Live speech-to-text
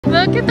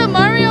Look at the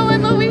Mario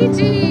and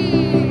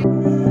Luigi.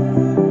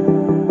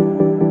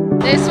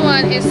 This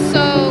one is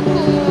so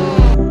cool.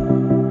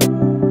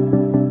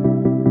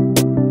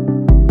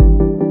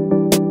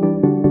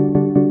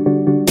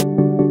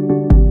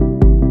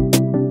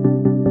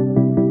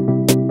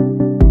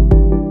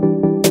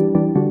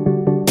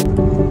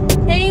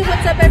 Hey,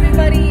 what's up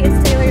everybody?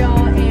 It's Taylor,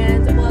 y'all,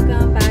 and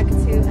welcome back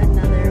to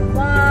another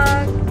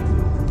vlog.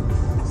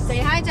 Say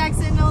hi,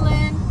 Jackson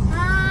Nolan.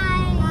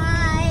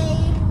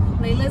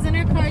 Layla's in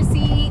her car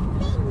seat.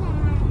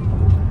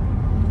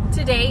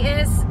 Today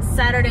is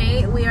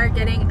Saturday. We are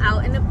getting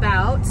out and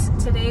about.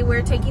 Today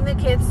we're taking the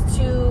kids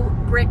to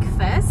Brick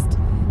Fest.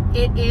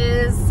 It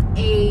is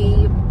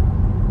a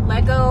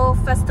Lego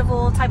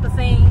festival type of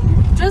thing.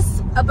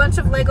 Just a bunch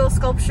of Lego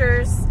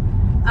sculptures.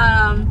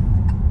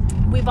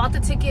 We bought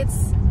the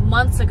tickets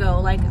months ago,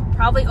 like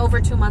probably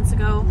over 2 months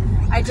ago.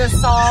 I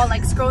just saw,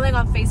 like scrolling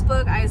on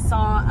Facebook, I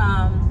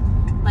saw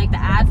like the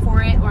ad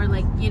for it, or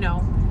like, you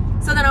know.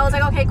 So then I was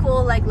like, okay,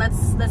 cool, like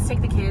let's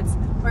take the kids.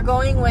 We're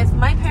going with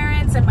my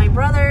parents and my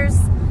brothers.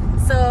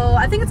 So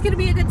I think it's gonna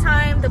be a good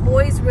time. The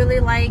boys really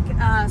like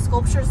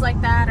sculptures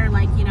like that, or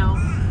like, you know,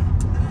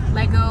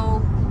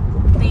 Lego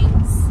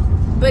things.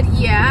 But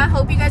yeah,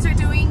 hope you guys are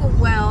doing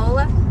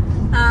well.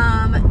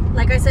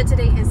 Like I said,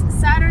 today is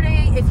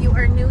Saturday. If you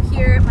are new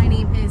here, my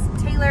name is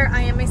Taylor.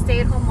 I am a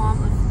stay-at-home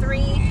mom of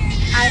 3.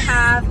 I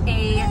have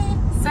a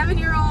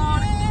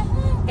 7-year-old,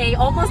 a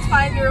almost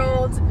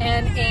 5-year-old,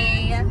 and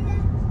a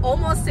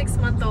almost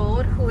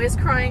 6-month-old who is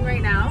crying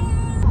right now.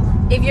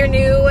 If you're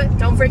new,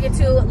 don't forget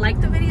to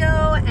like the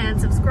video and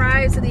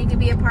subscribe so that you can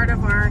be a part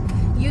of our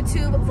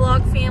YouTube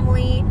vlog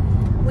family.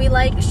 We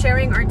like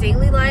sharing our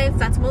daily life.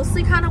 That's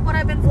mostly kind of what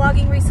I've been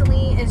vlogging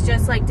recently, is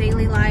just like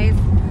daily life.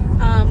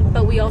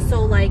 But we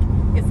also, like,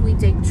 if we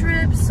take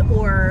trips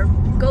or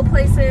go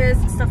places,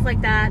 stuff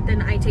like that,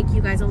 then I take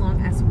you guys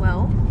along as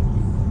well.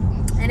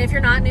 And if you're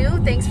not new,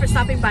 thanks for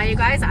stopping by, you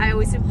guys. I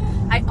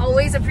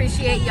always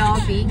appreciate y'all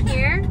being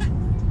here.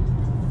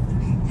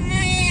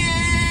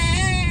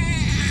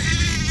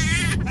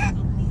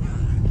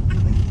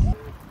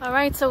 All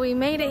right, so we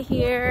made it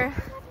here.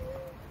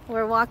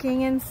 We're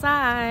walking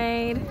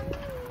inside.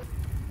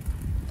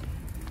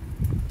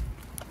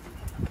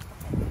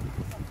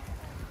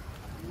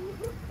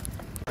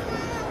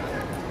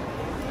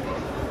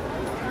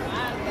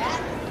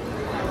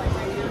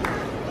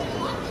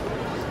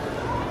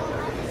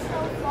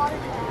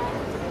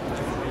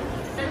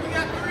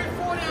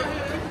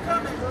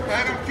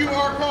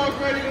 QR codes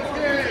ready to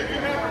scan. You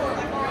have one.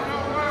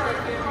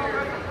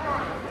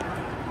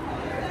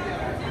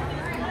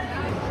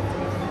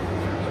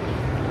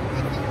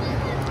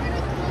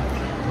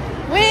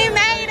 We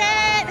made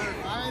it!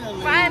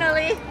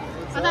 Finally.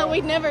 I thought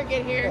we'd never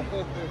get here.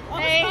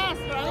 Hey.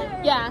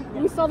 Yeah,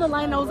 we saw the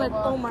line. I was like,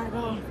 oh my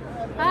god.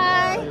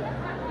 Hi.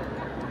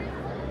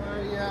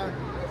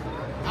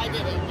 I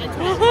did it.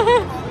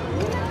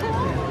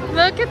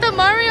 Look at the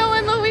Mario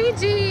and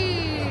Luigi.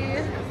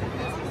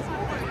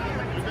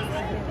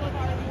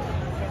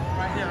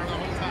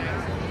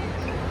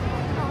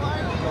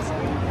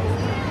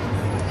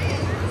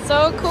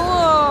 So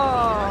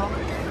cool.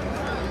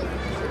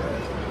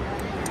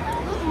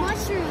 Look,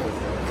 mushrooms.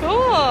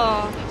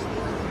 Cool.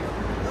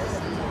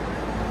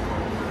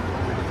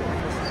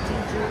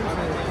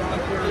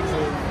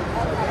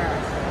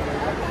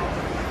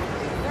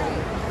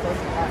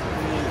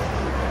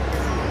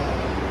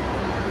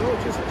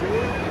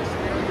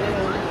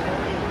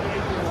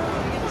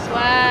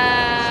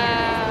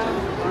 Wow.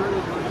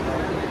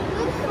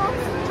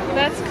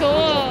 That's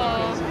cool.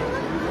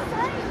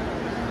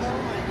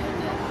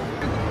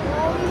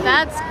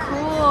 That's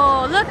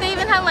cool. Look, they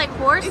even have like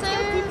horses.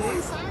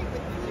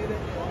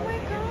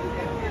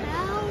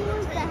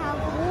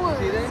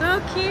 So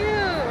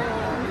cute.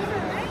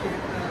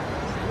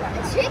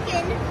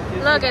 Chicken.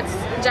 Look, it's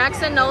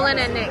Jackson, Nolan,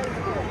 and Nick.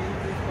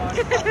 I'm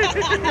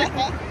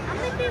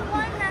gonna be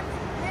one that's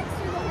next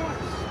to the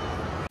horse.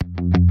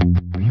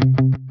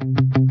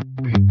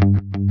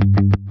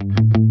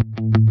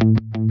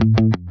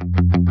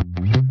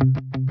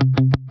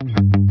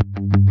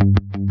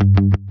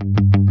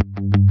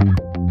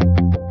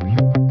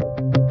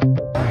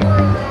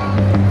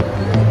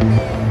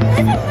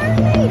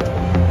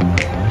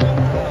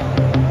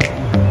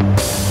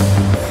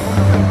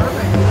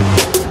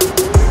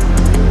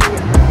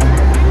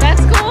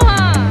 That's cool,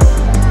 huh?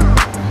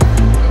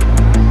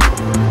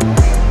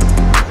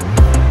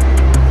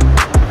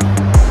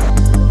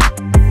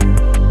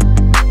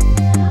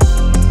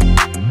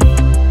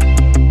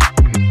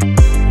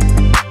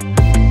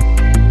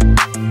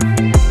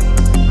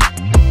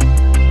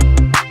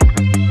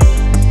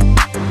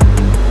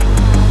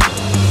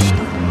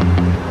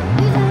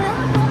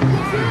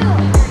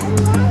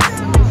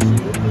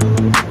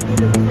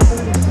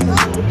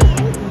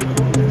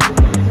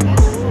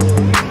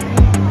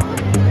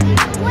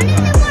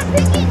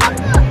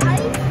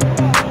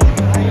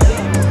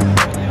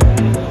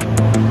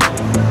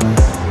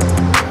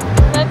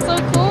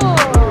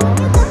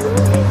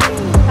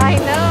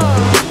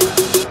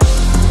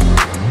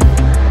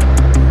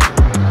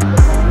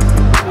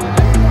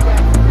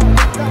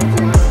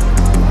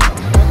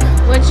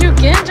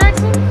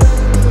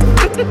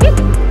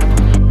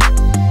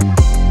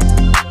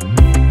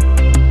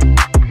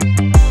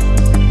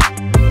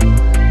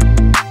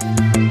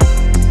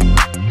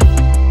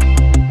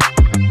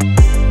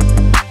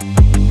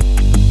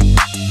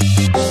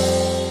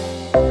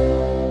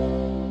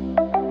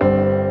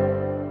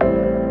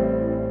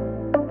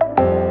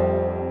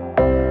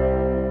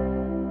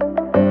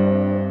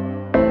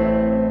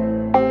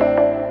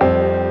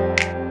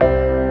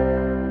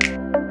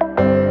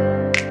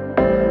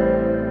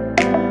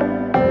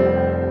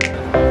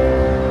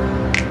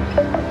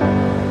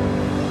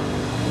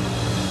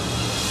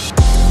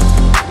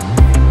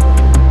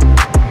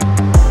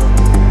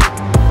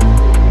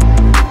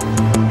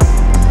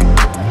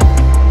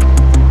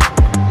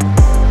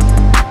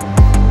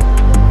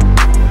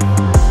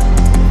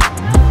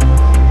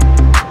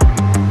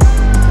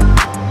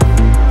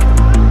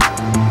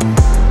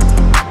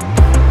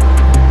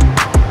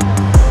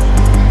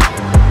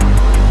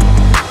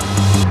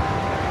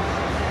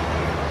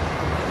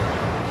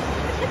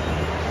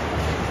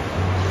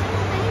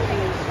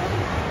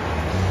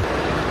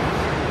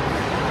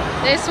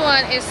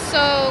 one is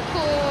so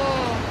cool.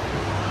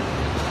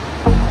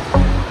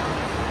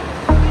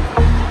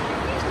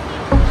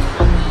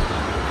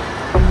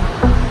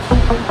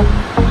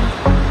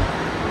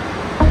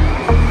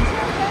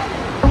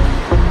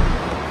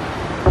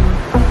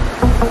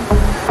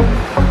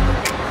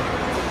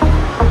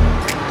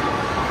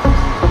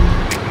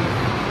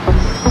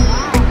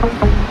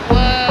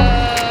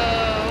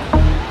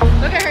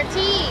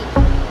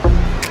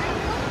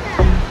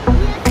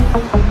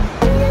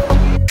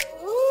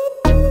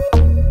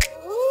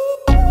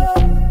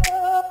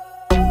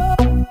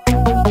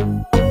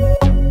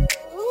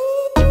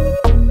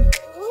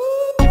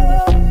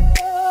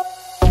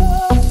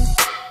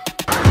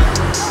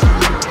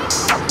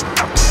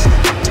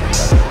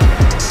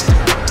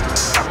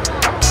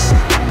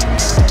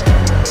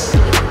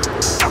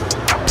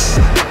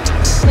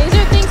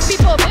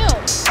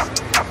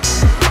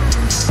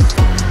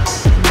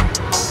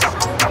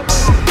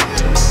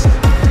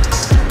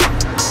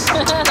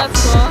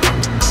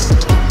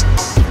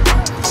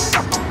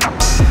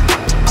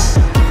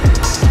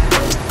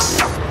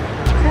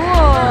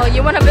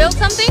 You want to build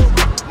something?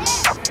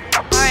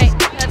 All right,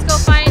 let's go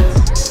find.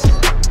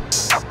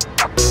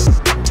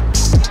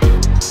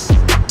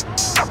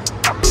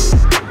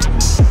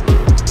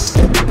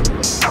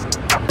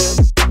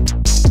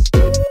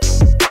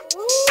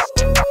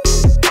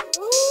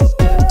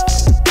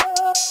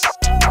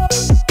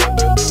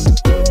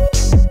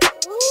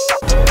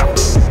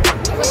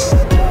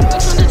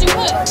 Which one did you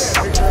put?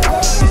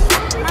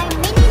 My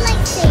mini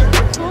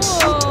lightsaber.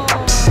 Cool.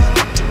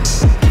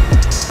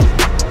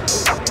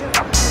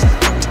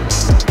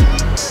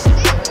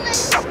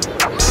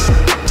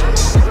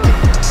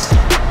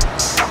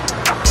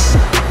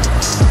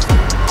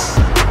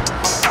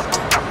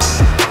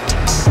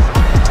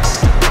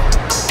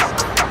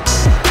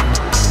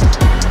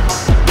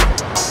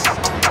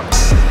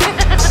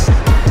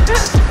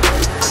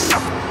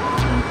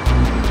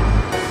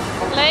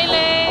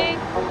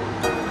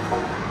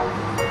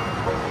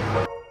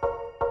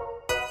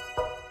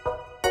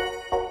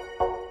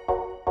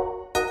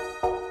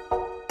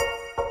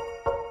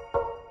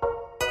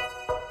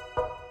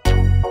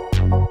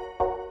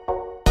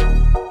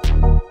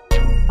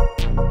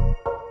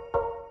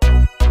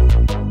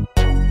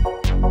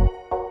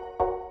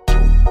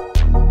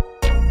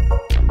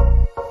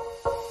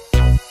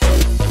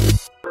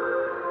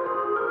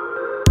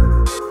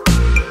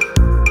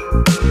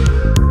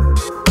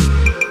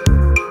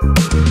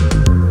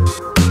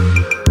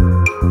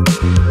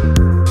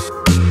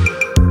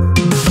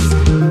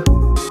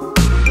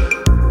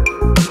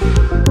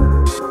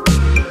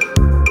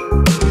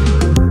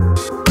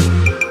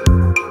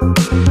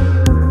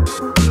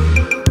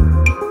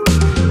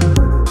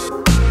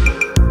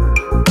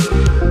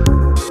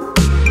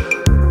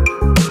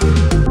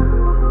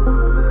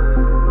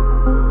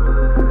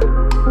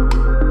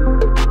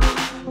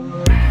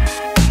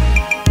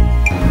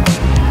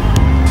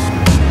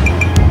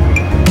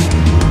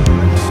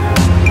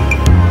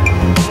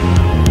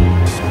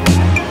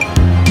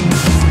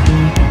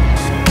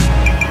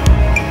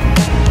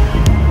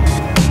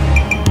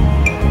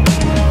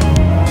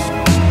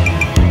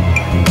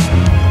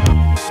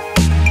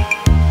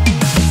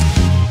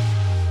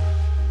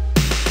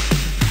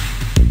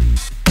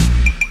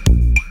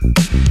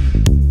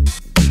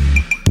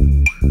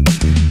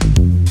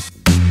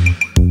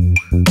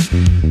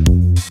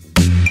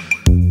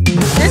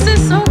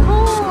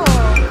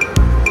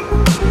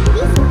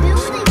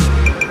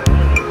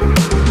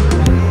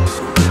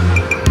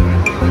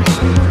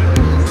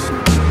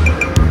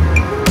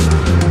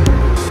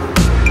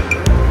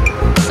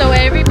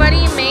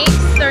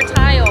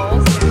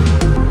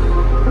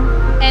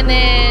 And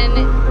then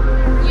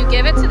you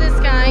give it to this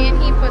guy and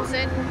he puts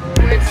it